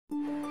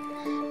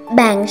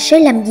Bạn sẽ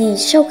làm gì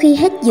sau khi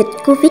hết dịch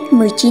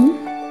Covid-19?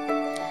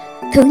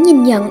 Thử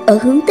nhìn nhận ở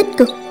hướng tích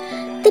cực.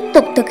 Tiếp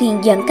tục thực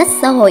hiện giãn cách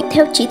xã hội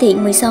theo chỉ thị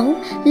 16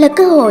 là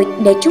cơ hội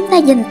để chúng ta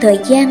dành thời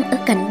gian ở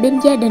cạnh bên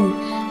gia đình,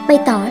 bày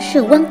tỏ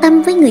sự quan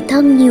tâm với người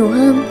thân nhiều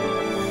hơn.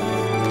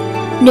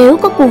 Nếu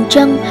có cuồng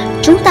chân,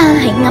 chúng ta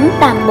hãy ngắm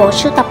toàn bộ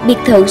sưu tập biệt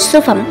thự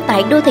siêu phẩm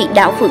tại đô thị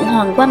đảo Phượng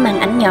Hoàng qua màn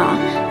ảnh nhỏ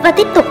và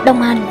tiếp tục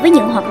đồng hành với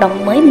những hoạt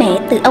động mới mẻ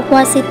từ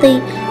Aqua City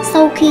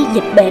sau khi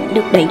dịch bệnh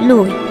được đẩy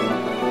lùi.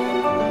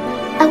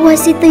 Aqua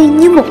City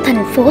như một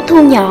thành phố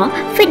thu nhỏ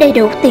với đầy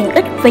đủ tiện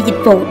ích và dịch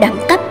vụ đẳng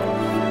cấp,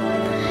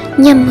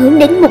 nhằm hướng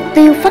đến mục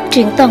tiêu phát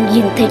triển toàn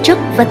diện thể chất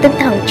và tinh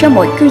thần cho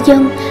mỗi cư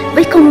dân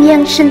với không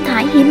gian sinh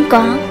thái hiếm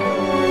có.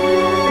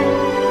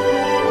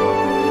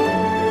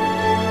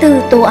 Từ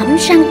tổ ấm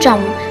sang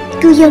trọng,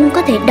 cư dân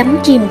có thể đắm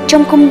chìm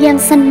trong không gian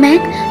xanh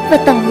mát và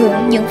tận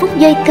hưởng những phút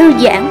giây thư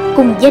giãn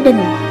cùng gia đình.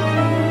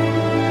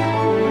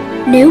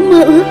 Nếu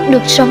mơ ước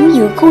được sống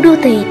giữa khu đô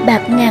thị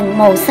bạt ngàn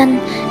màu xanh,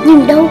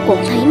 nhìn đâu cũng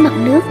thấy mặt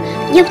nước,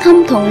 giao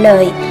thông thuận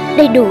lợi,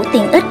 đầy đủ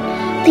tiện ích,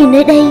 thì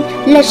nơi đây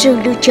là sự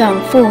lựa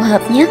chọn phù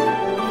hợp nhất.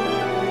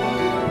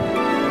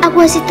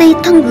 Aqua City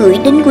thân gửi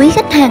đến quý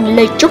khách hàng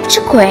lời chúc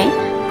sức khỏe,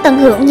 tận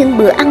hưởng những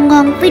bữa ăn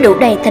ngon với đủ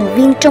đầy thành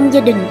viên trong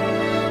gia đình,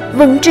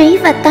 vững trí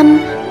và tâm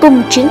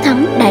cùng chiến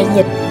thắng đại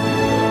dịch.